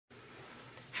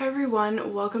Hi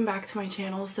everyone, welcome back to my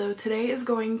channel. So today is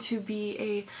going to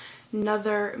be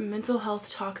another mental health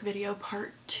talk video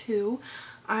part 2.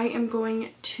 I am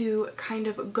going to kind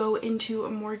of go into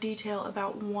more detail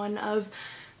about one of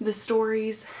the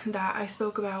stories that I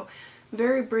spoke about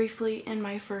very briefly in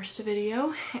my first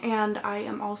video, and I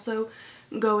am also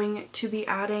going to be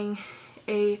adding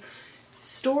a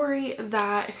story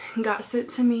that got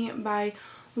sent to me by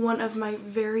one of my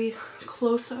very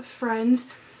close friends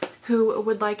who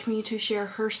would like me to share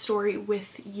her story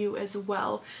with you as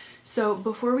well. So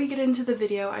before we get into the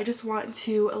video, I just want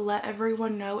to let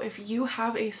everyone know, if you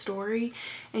have a story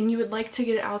and you would like to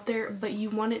get it out there, but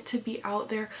you want it to be out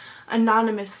there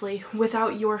anonymously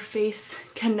without your face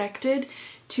connected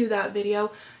to that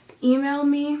video, email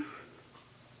me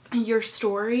your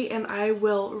story and I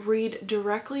will read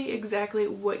directly exactly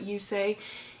what you say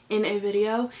in a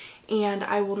video, and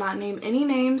I will not name any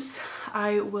names.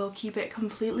 I will keep it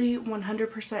completely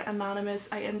 100% anonymous.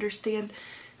 I understand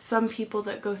some people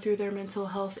that go through their mental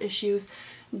health issues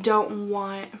don't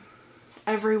want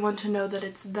everyone to know that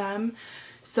it's them,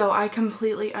 so I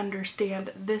completely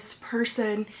understand. This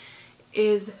person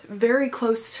is very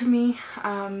close to me.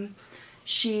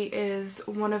 She is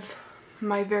one of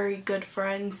my very good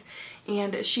friends,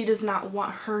 and she does not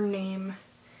want her name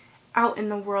out in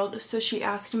the world, so she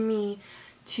asked me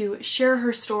to share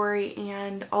her story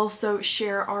and also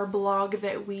share our blog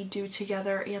that we do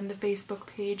together and the Facebook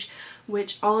page,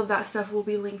 which all of that stuff will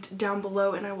be linked down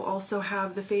below, and I will also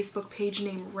have the Facebook page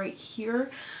name right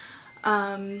here.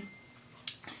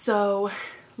 So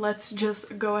let's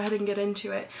just go ahead and get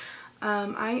into it.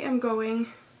 I am going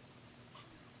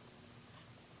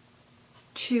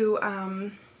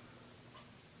to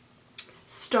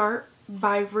start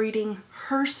by reading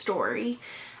her story,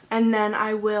 and then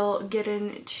I will get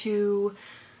into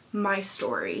my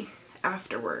story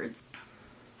afterwards.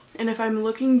 And if I'm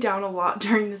looking down a lot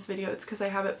during this video, it's because I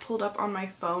have it pulled up on my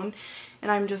phone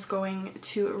and I'm just going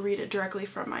to read it directly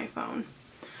from my phone.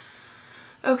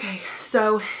 Okay,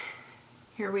 so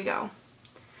here we go.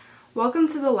 Welcome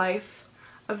to the life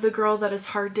of the girl that is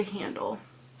hard to handle.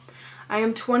 I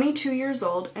am 22 years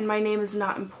old and my name is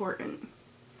not important.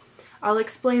 I'll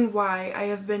explain why I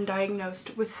have been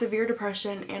diagnosed with severe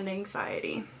depression and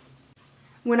anxiety.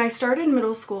 When I started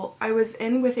middle school, I was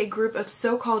in with a group of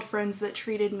so-called friends that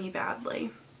treated me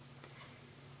badly.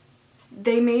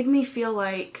 They made me feel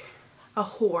like a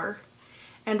whore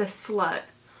and a slut,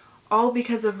 all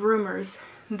because of rumors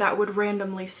that would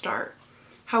randomly start.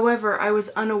 However, I was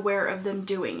unaware of them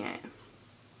doing it.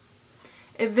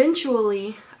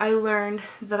 Eventually, I learned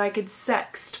that I could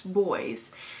sext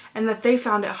boys and that they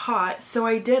found it hot, so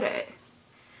I did it.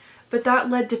 But that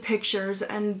led to pictures,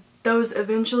 and those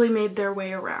eventually made their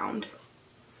way around.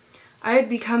 I had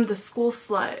become the school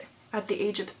slut at the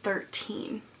age of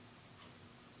 13.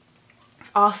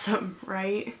 Awesome,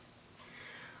 right?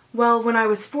 Well, when I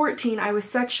was 14, I was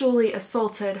sexually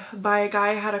assaulted by a guy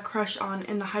I had a crush on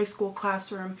in the high school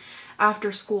classroom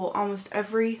after school almost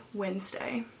every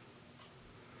Wednesday.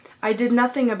 I did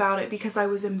nothing about it because I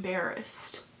was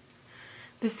embarrassed.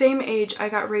 The same age, I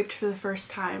got raped for the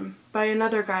first time by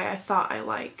another guy I thought I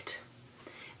liked.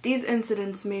 These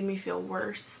incidents made me feel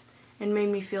worse and made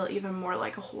me feel even more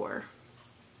like a whore.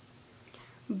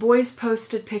 Boys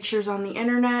posted pictures on the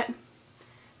internet,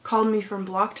 called me from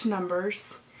blocked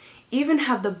numbers, even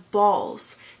had the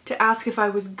balls to ask if I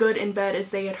was good in bed as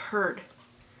they had heard.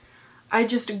 I'd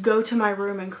just go to my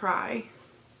room and cry.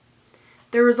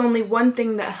 There was only one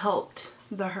thing that helped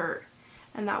the hurt,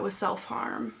 and that was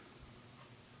self-harm.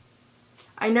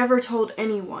 I never told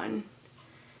anyone,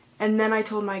 and then I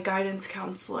told my guidance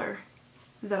counselor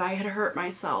that I had hurt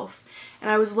myself and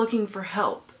I was looking for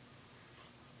help.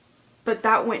 But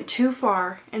that went too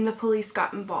far and the police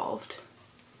got involved.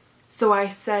 So I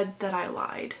said that I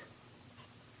lied.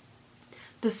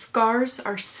 The scars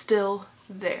are still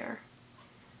there.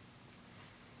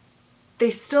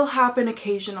 They still happen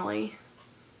occasionally.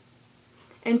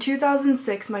 In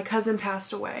 2006, my cousin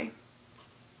passed away.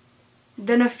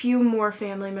 Then a few more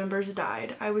family members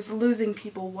died. I was losing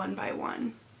people one by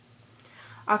one.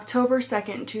 October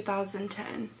 2nd,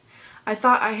 2010. I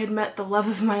thought I had met the love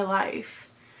of my life.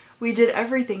 We did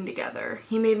everything together.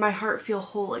 He made my heart feel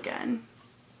whole again.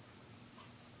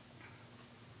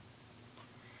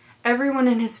 Everyone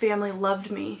in his family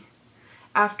loved me.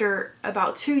 After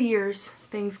about 2 years,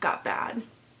 things got bad.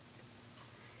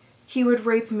 He would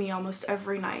rape me almost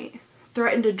every night,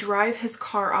 threatened to drive his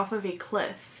car off of a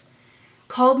cliff,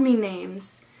 called me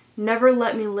names, never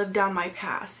let me live down my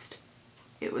past.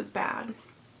 It was bad.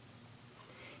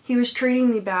 He was treating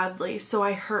me badly, so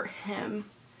I hurt him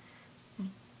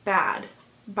bad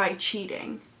by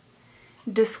cheating.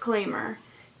 Disclaimer: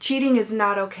 cheating is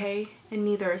not okay, and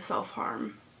neither is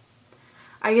self-harm.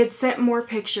 I had sent more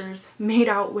pictures, made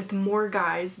out with more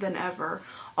guys than ever,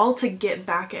 all to get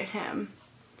back at him.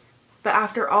 But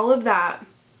after all of that,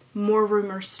 more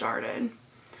rumors started.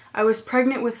 I was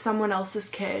pregnant with someone else's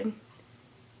kid.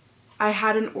 I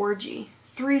had an orgy,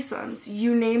 threesomes,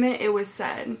 you name it, it was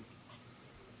said.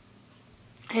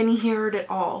 And he heard it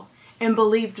all and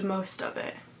believed most of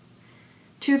it.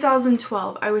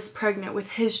 2012, I was pregnant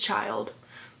with his child,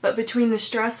 but between the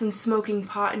stress and smoking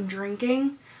pot and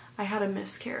drinking, I had a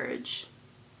miscarriage.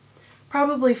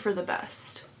 Probably for the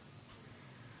best.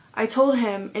 I told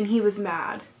him and he was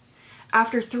mad.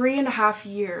 After 3.5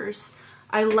 years,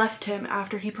 I left him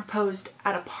after he proposed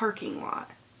at a parking lot.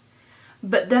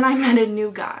 But then I met a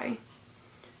new guy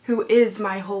who is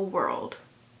my whole world.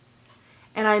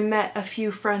 And I met a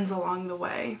few friends along the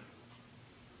way.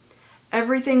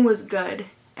 Everything was good,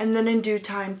 and then in due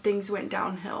time things went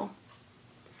downhill.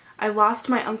 I lost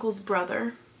my uncle's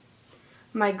brother,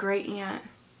 my great aunt,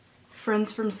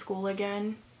 friends from school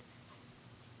again,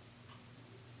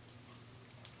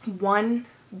 one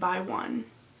by one.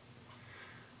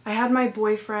 I had my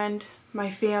boyfriend, my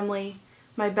family,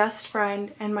 my best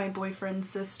friend, and my boyfriend's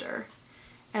sister,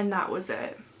 and that was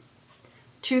it.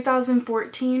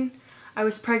 2014, I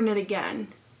was pregnant again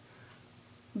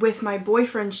with my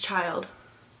boyfriend's child,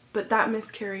 but that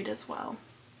miscarried as well.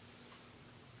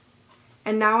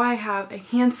 And now I have a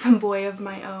handsome boy of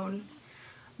my own,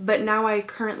 but now I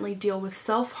currently deal with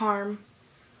self-harm,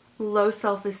 low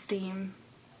self-esteem,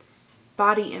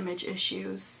 body image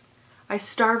issues. I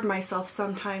starve myself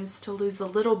sometimes to lose the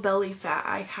little belly fat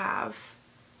I have.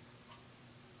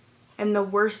 And the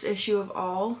worst issue of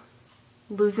all,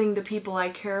 losing the people I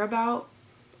care about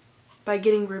by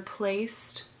getting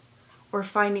replaced or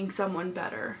finding someone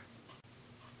better.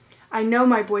 I know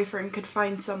my boyfriend could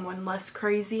find someone less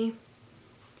crazy.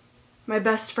 My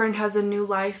best friend has a new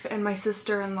life, and my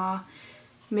sister-in-law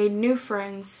made new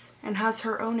friends and has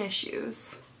her own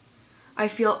issues. I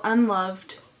feel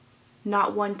unloved,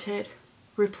 not wanted,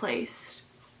 replaced.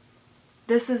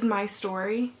 This is my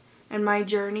story and my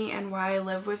journey and why I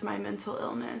live with my mental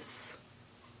illness.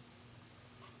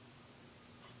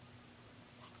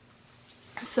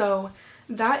 So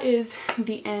that is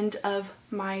the end of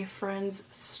my friend's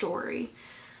story.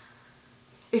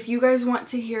 If you guys want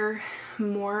to hear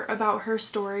more about her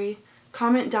story,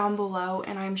 comment down below,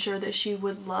 and I'm sure that she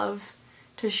would love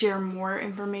to share more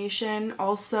information.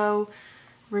 Also,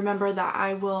 remember that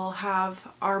I will have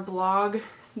our blog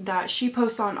that she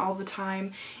posts on all the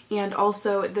time, and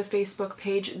also the Facebook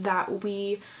page that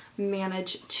we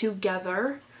manage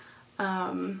together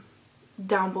down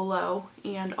below,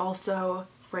 and also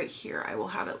right here I will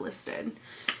have it listed.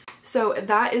 So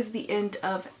that is the end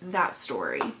of that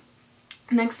story.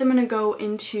 Next I'm going to go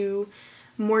into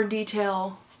more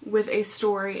detail with a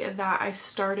story that I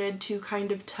started to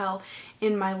kind of tell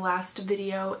in my last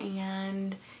video,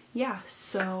 and yeah,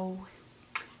 so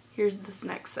here's this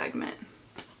next segment.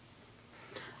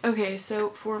 Okay, so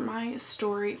for my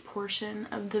story portion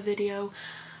of the video,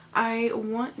 I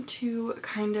want to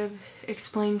kind of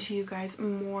explain to you guys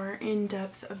more in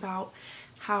depth about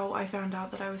how I found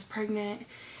out that I was pregnant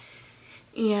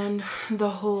and the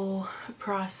whole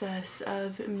process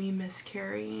of me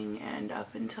miscarrying and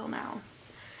up until now.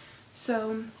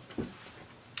 So,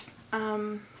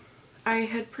 I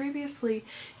had previously,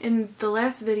 in the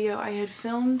last video, I had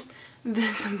filmed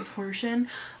this portion,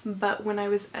 but when I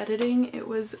was editing, it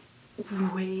was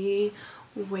way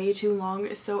too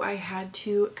long, so I had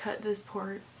to cut this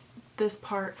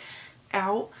part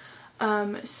out.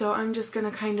 So I'm just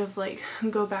gonna kind of like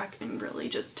go back and really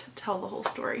just tell the whole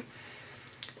story.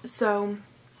 So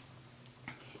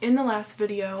in the last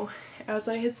video, as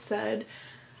I had said,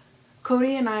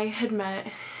 Cody and I had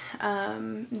met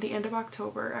the end of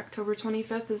October. October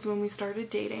 25th is when we started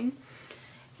dating,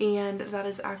 and that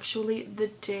is actually the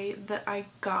day that I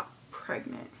got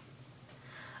pregnant.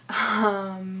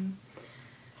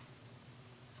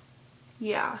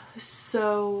 Yeah,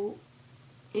 so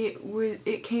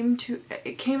it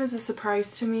came as a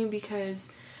surprise to me because,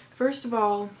 first of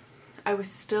all, I was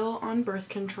still on birth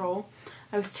control.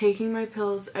 I was taking my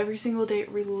pills every single day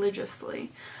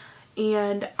religiously,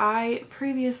 and I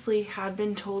previously had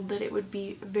been told that it would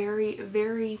be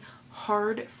very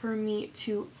hard for me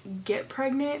to get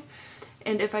pregnant,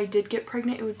 and if I did get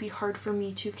pregnant, it would be hard for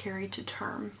me to carry to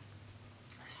term.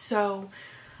 So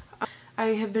I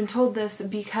have been told this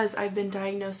because I've been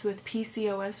diagnosed with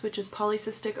PCOS, which is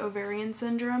polycystic ovarian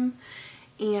syndrome,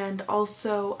 and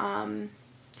also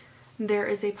there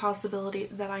is a possibility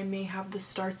that I may have the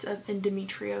starts of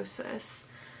endometriosis.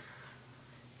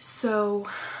 So,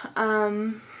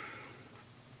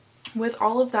 with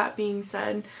all of that being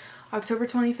said, October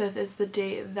 25th is the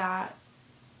date that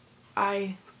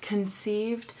I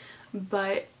conceived,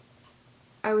 but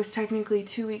I was technically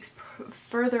 2 weeks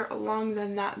further along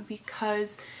than that,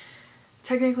 because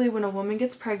technically when a woman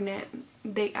gets pregnant,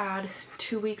 they add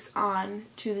 2 weeks on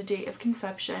to the date of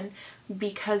conception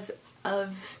because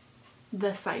of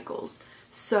the cycles.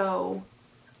 So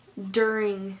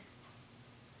during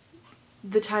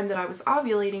the time that I was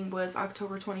ovulating was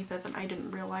October 25th, and I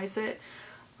didn't realize it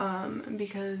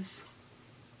because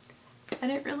I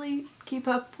didn't really keep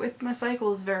up with my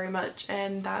cycles very much,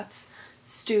 and that's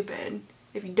stupid.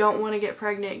 If you don't want to get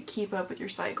pregnant, keep up with your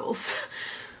cycles.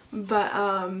 But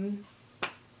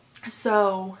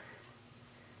so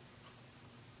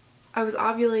I was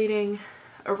ovulating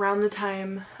around the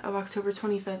time of October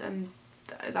 25th, and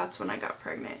that's when I got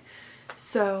pregnant.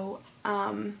 So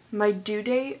my due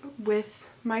date with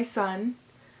my son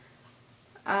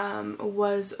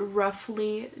was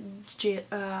roughly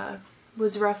July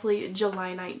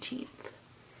 19th.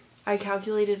 I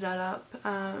calculated that up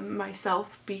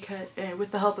myself because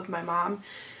with the help of my mom,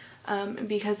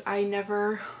 because I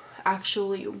never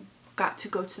actually got to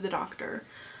go to the doctor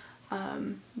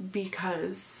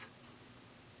because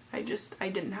I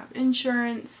didn't have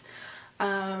insurance,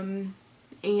 and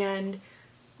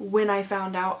when I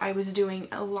found out, I was doing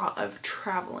a lot of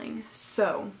traveling.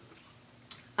 So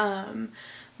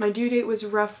my due date was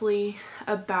roughly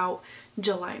about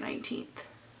July 19th.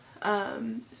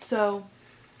 So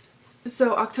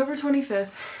October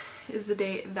 25th is the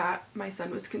date that my son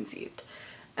was conceived.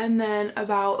 And then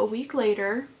about a week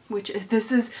later, which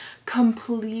this is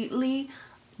completely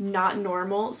not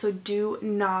normal, so do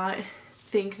not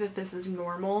think that this is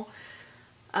normal.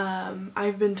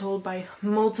 I've been told by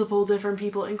multiple different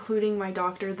people, including my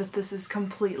doctor, that this is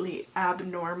completely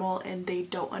abnormal and they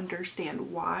don't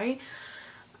understand why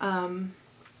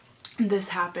this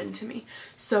happened to me.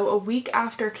 So a week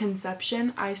after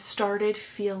conception, I started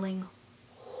feeling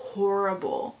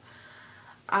horrible.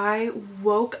 I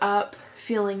woke up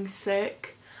feeling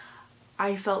sick.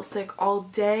 I felt sick all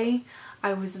day.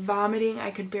 I was vomiting.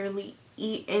 I could barely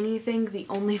eat anything. The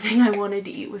only thing I wanted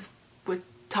to eat was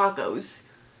tacos.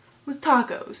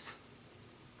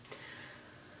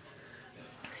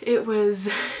 It was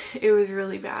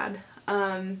really bad.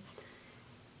 And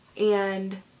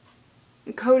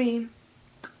Cody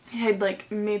had like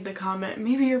made the comment,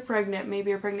 maybe you're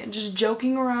pregnant, just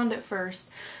joking around at first.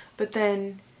 But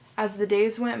then as the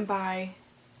days went by,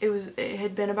 it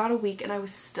had been about a week and I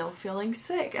was still feeling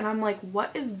sick, and I'm like,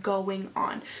 what is going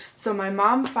on? So my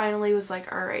mom finally was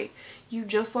like, all right, you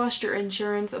just lost your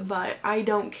insurance, but I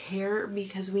don't care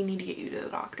because we need to get you to the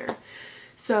doctor.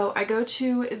 So I go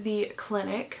to the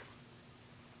clinic,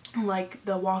 like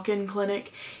the walk-in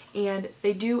clinic, and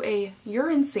they do a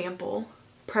urine sample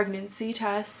pregnancy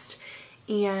test,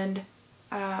 and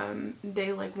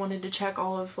they like wanted to check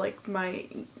all of like my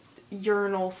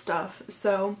urinal stuff.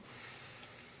 So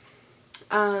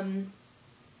I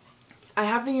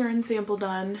have the urine sample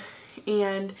done,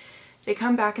 and they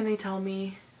come back and they tell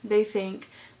me they think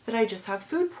that I just have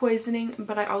food poisoning,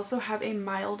 but I also have a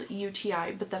mild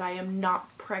UTI, but that I am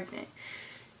not pregnant.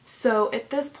 So at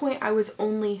this point I was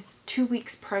only 2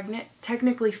 weeks pregnant,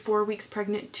 technically 4 weeks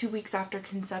pregnant, 2 weeks after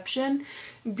conception,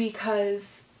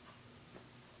 because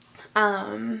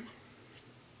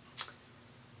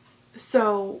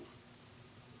so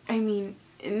I mean,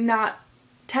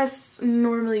 tests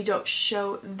normally don't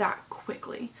show that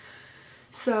quickly.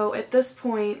 So at this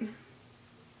point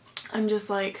I'm just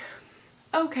like,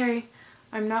 okay,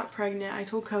 I'm not pregnant. I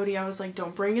told Cody, I was like,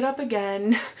 don't bring it up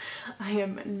again. I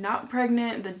am not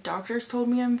pregnant. The doctors told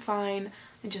me I'm fine.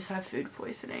 I just have food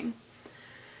poisoning.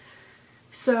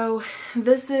 So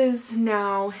this is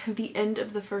now the end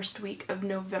of the first week of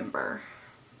November.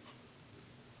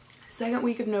 Second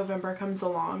week of November comes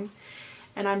along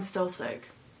and I'm still sick.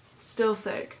 Still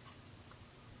sick.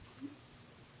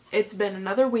 It's been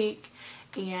another week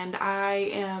and I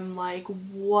am like,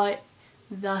 what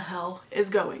the hell is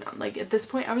going on? Like at this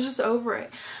point I was just over it.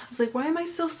 I was like, why am I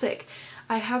still sick?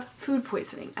 I have food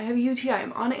poisoning. I have UTI.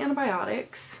 I'm on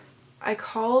antibiotics. I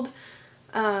called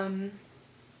my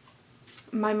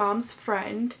mom's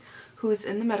friend who's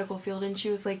in the medical field, and she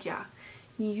was like, yeah,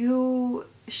 you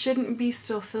shouldn't be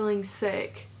still feeling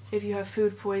sick if you have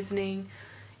food poisoning.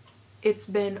 It's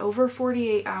been over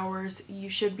 48 hours. You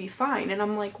should be fine. And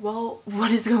I'm like, well,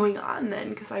 what is going on then?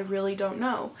 Because I really don't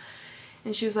know.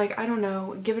 And she was like, I don't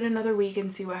know. Give it another week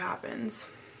and see what happens.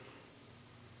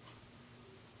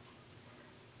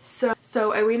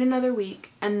 So I wait another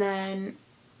week, and then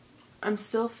I'm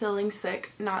still feeling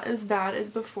sick. Not as bad as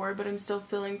before, but I'm still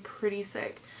feeling pretty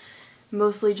sick.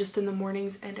 Mostly just in the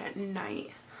mornings and at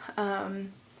night.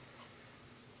 And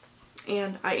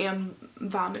I am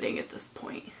vomiting at this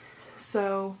point.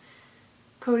 So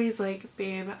Cody's like,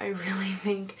 babe, I really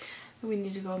think we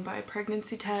need to go and buy a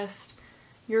pregnancy test.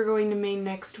 You're going to Maine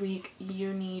next week.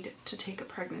 You need to take a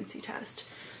pregnancy test.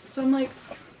 So I'm like,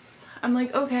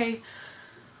 okay,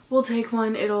 we'll take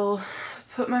one. It'll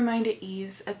put my mind at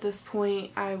ease. At this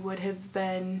point, I would have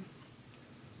been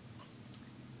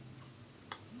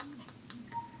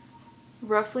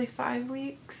roughly 5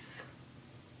 weeks.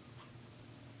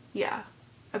 Yeah,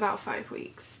 about 5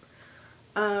 weeks.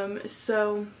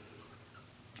 So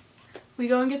we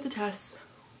go and get the test.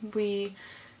 We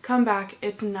come back,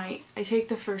 it's night. I take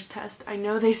the first test. I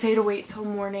know they say to wait till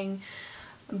morning,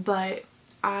 but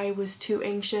I was too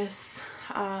anxious.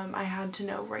 I had to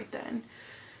know right then.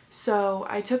 So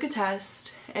I took a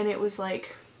test, and it was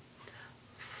like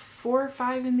 4 or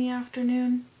 5 in the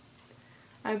afternoon,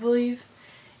 I believe.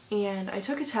 And I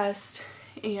took a test,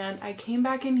 and I came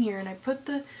back in here, and I put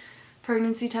the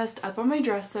pregnancy test up on my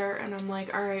dresser, and I'm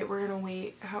like, all right, we're gonna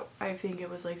wait. I think it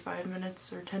was like 5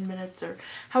 minutes or 10 minutes or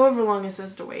however long it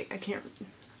says to wait. I can't,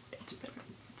 it's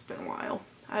been a while.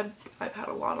 I've had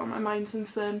a lot on my mind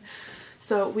since then.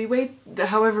 So we wait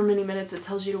however many minutes it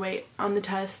tells you to wait on the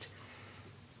test,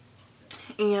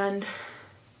 and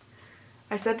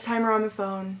I set a timer on my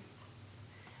phone,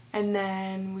 and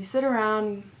then we sit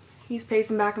around. He's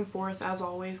pacing back and forth as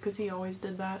always, because he always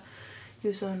did that. He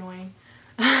was so annoying.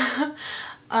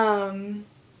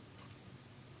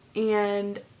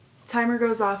 And timer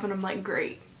goes off, and I'm like,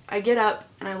 great. I get up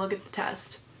and I look at the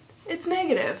test. It's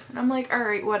negative, and I'm like, all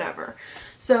right, whatever.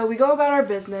 So we go about our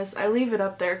business. I leave it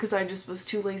up there because I just was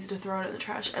too lazy to throw it in the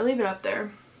trash. I leave it up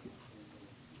there,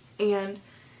 and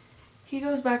he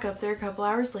goes back up there a couple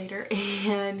hours later,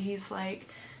 and he's like,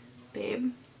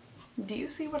 babe, do you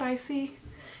see what I see?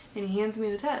 And he hands me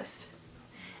the test,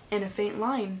 and a faint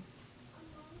line,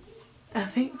 a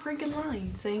faint freaking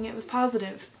line saying it was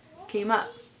positive came up.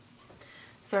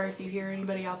 Sorry if you hear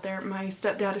anybody out there. My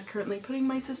stepdad is currently putting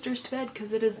my sisters to bed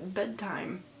because it is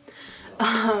bedtime.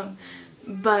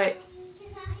 But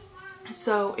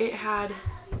so it had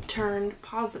turned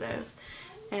positive,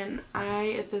 and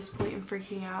I at this point am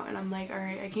freaking out, and I'm like, all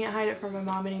right, I can't hide it from my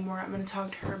mom anymore. I'm going to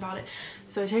talk to her about it.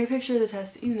 So I take a picture of the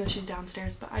test, even though she's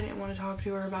downstairs, but I didn't want to talk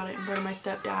to her about it in front of my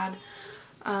stepdad.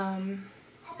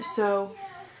 So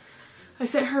I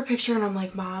sent her a picture, and I'm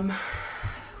like, Mom,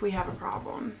 we have a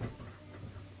problem.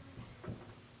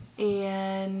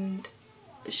 And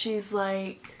she's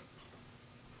like,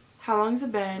 how long's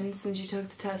it been since you took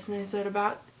the test? And I said,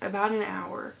 about an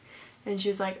hour. And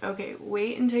she's like, okay,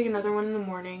 wait and take another one in the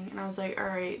morning. And I was like, all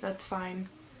right, that's fine.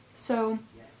 So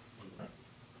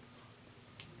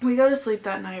we go to sleep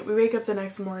that night. We wake up the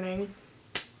next morning,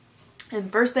 and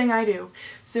the first thing I do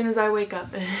as soon as I wake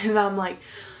up is I'm like,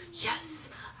 yes,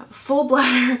 I have a full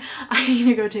bladder. I need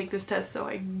to go take this test. So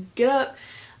I get up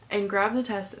and grab the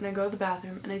test, and I go to the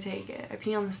bathroom and I take it. I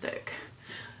pee on the stick.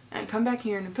 And I come back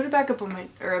here and I put it back up on I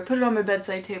put it on my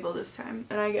bedside table this time.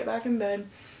 And I get back in bed.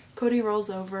 Cody rolls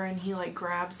over, and he like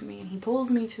grabs me and he pulls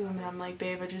me to him, and I'm like,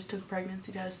 babe, I just took a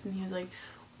pregnancy test. And he was like,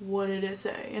 what did it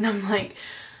say? And I'm like,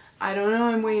 I don't know,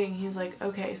 I'm waiting. He's like,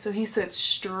 okay. So he sits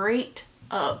straight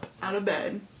up out of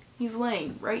bed. He's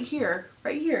laying right here,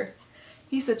 right here.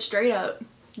 He sits straight up,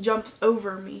 jumps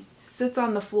over me, sits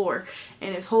on the floor,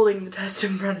 and is holding the test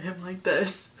in front of him like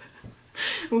this,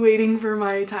 waiting for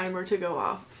my timer to go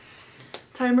off.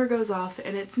 Timer goes off,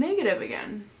 and it's negative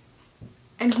again.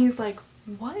 And he's like,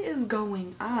 what is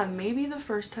going on? Maybe the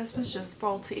first test was just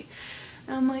faulty.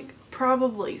 And I'm like,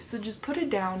 probably. So just put it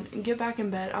down and get back in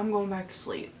bed. I'm going back to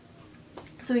sleep.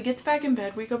 So he gets back in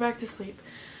bed. We go back to sleep.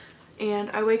 And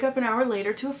I wake up an hour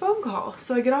later to a phone call.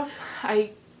 So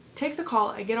I take the call.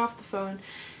 I get off the phone.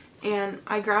 And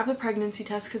I grab the pregnancy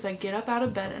test because I get up out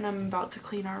of bed and I'm about to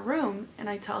clean our room. And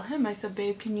I tell him, I said,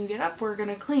 babe, can you get up? We're going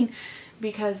to clean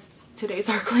because today's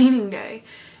our cleaning day.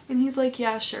 And he's like,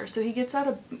 yeah, sure. So he gets out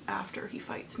of, after he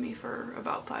fights me for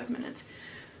about 5 minutes.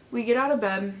 We get out of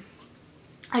bed.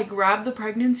 I grab the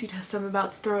pregnancy test. I'm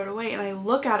about to throw it away. And I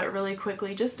look at it really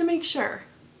quickly just to make sure.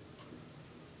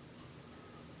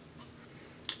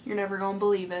 You're never going to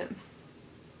believe it.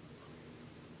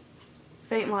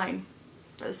 Faint line.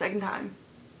 For the second time.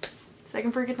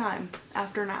 Second freaking time.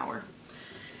 After an hour.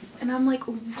 And I'm like,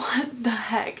 what the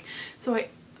heck? So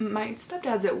my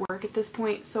stepdad's at work at this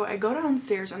point, so I go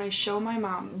downstairs and I show my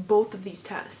mom both of these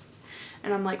tests.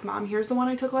 And I'm like, Mom, here's the one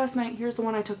I took last night, here's the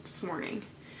one I took this morning.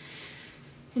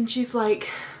 And she's like,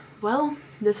 well,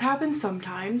 this happens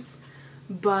sometimes,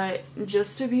 but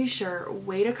just to be sure,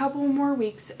 wait a couple more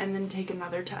weeks and then take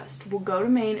another test. We'll go to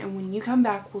Maine, and when you come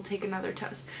back, we'll take another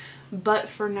test. But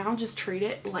for now, just treat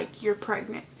it like you're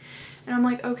pregnant. And I'm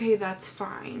like, okay, that's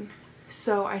fine.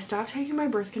 So I stopped taking my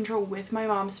birth control with my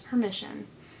mom's permission.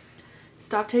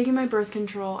 Stopped taking my birth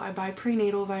control. I buy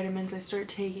prenatal vitamins. I start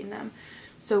taking them.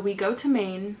 So we go to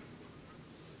Maine,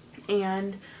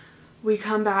 and we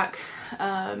come back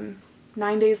 9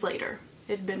 days later.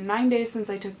 It had been 9 days since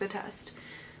I took the test.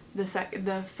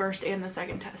 The first and the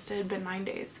second test. It had been 9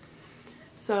 days.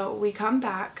 So we come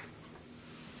back,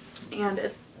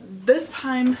 and this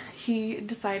time he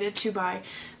decided to buy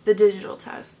the digital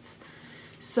tests.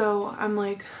 So I'm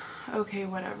like, okay,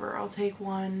 whatever, I'll take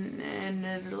one, and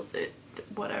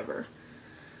whatever.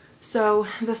 So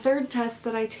the third test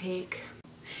that I take,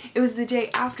 it was the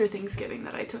day after Thanksgiving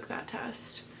that I took that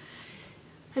test.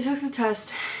 I took the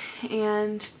test,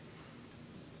 and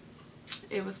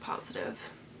it was positive.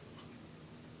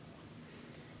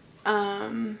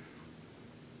 So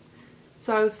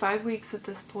I was 5 weeks at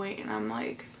this point, and I'm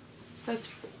like,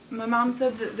 my mom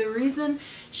said that the reason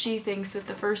she thinks that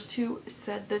the first two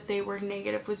said that they were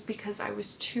negative was because I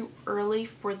was too early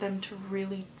for them to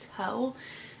really tell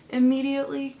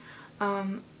immediately.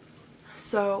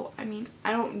 So I mean,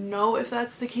 I don't know if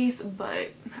that's the case,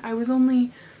 but I was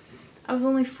only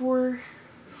 4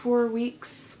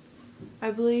 weeks,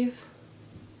 I believe.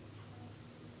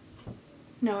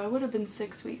 No, I would have been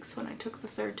 6 weeks when I took the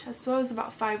third test. So I was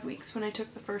about 5 weeks when I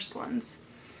took the first ones.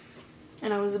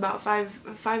 And I was about five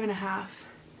and a half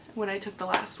when I took the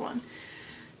last one.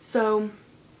 So,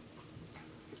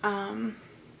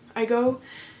 I go,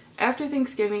 after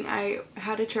Thanksgiving, I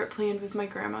had a trip planned with my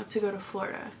grandma to go to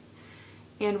Florida.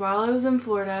 And while I was in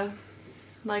Florida,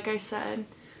 like I said,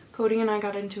 Cody and I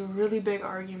got into a really big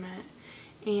argument.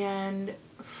 And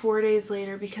 4 days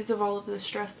later, because of all of the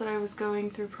stress that I was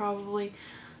going through, probably,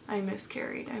 I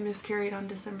miscarried. I miscarried on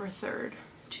December 3rd,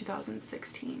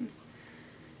 2016.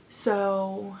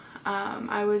 So,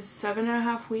 I was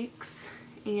 7.5 weeks,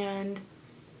 and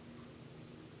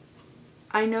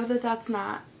I know that that's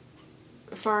not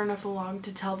far enough along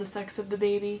to tell the sex of the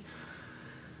baby,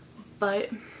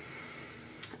 but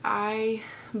I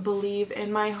believe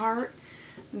in my heart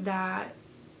that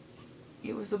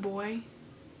it was a boy,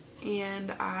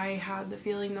 and I had the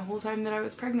feeling the whole time that I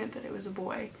was pregnant that it was a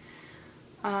boy.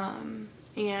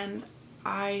 And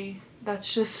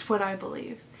that's just what I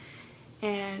believe.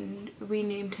 And we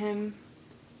named him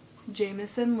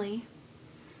Jameson Lee,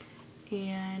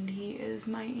 and he is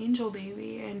my angel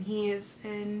baby, and he is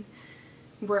in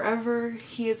wherever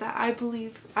he is at. I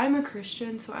believe, I'm a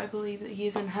Christian, so I believe that he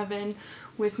is in heaven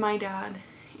with my dad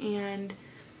and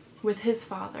with his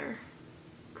father,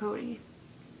 Cody.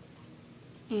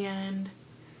 And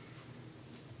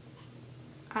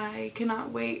I cannot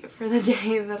wait for the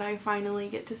day that I finally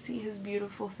get to see his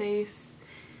beautiful face,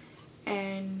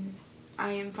 and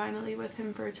I am finally with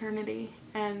him for eternity.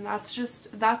 And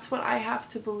that's what I have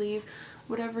to believe.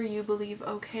 Whatever you believe,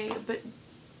 okay, but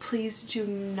please do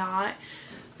not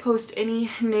post any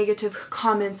negative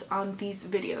comments on these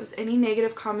videos. Any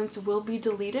negative comments will be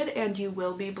deleted and you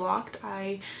will be blocked.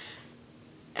 I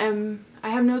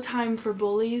have no time for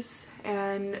bullies,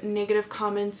 and negative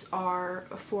comments are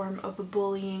a form of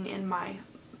bullying in my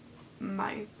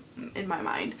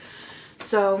mind.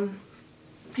 So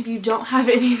if you don't have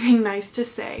anything nice to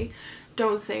say,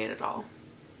 don't say it at all,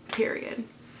 period.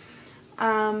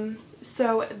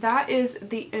 So that is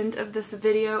the end of this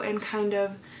video, and kind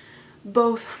of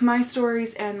both my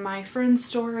stories and my friend's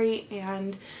story.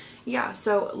 And yeah,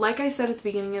 so like I said at the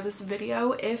beginning of this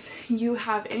video, if you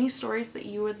have any stories that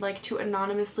you would like to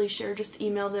anonymously share, just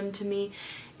email them to me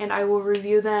and I will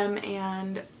review them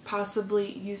and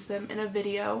possibly use them in a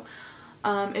video.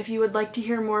 If you would like to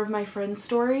hear more of my friend's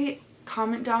story,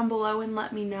 comment down below and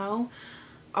let me know.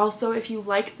 Also, if you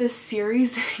like this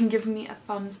series, give me a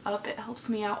thumbs up. It helps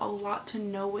me out a lot to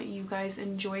know what you guys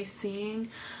enjoy seeing.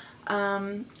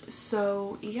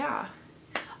 So yeah.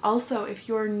 Also, if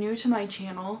you're new to my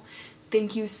channel,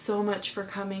 thank you so much for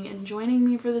coming and joining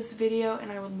me for this video,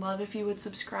 and I would love if you would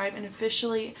subscribe and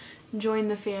officially join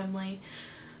the family.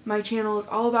 My channel is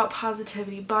all about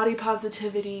positivity, body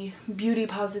positivity, beauty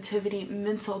positivity,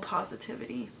 mental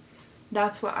positivity.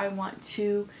 That's what I want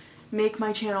to make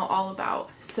my channel all about.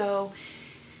 So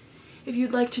if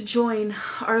you'd like to join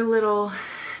our little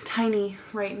tiny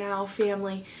right now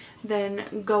family,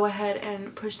 then go ahead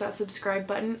and push that subscribe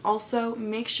button. Also,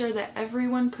 make sure that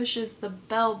everyone pushes the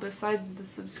bell beside the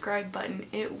subscribe button.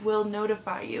 It will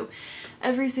notify you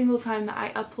every single time that I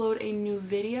upload a new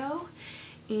video.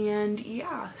 And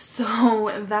yeah,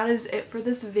 so that is it for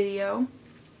this video.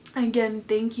 Again,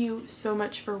 thank you so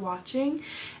much for watching,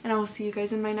 and I will see you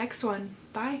guys in my next one.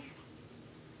 Bye!